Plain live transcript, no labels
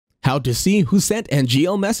How to see who sent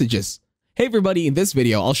NGL messages. Hey everybody, in this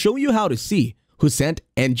video, I'll show you how to see who sent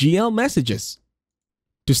NGL messages.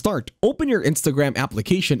 To start, open your Instagram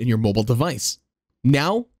application in your mobile device.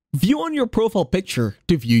 Now, view on your profile picture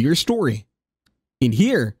to view your story. In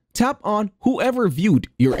here, tap on whoever viewed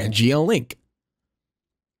your NGL link.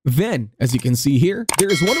 Then, as you can see here, there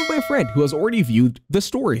is one of my friends who has already viewed the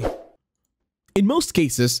story. In most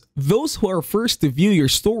cases, those who are first to view your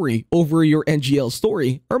story over your NGL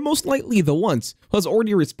story are most likely the ones who has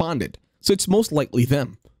already responded, so it's most likely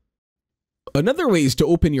them. Another way is to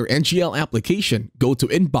open your NGL application, go to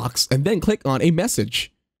Inbox, and then click on a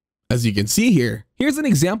message. As you can see here, here's an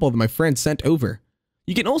example that my friend sent over.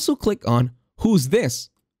 You can also click on Who's This?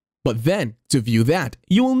 But then, to view that,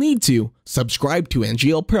 you will need to subscribe to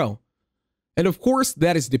NGL Pro. And of course,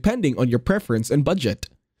 that is depending on your preference and budget.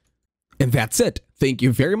 And that's it. Thank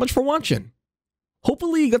you very much for watching.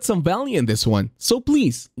 Hopefully you got some value in this one, so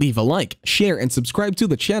please leave a like, share, and subscribe to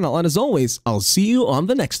the channel, and as always, I'll see you on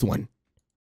the next one.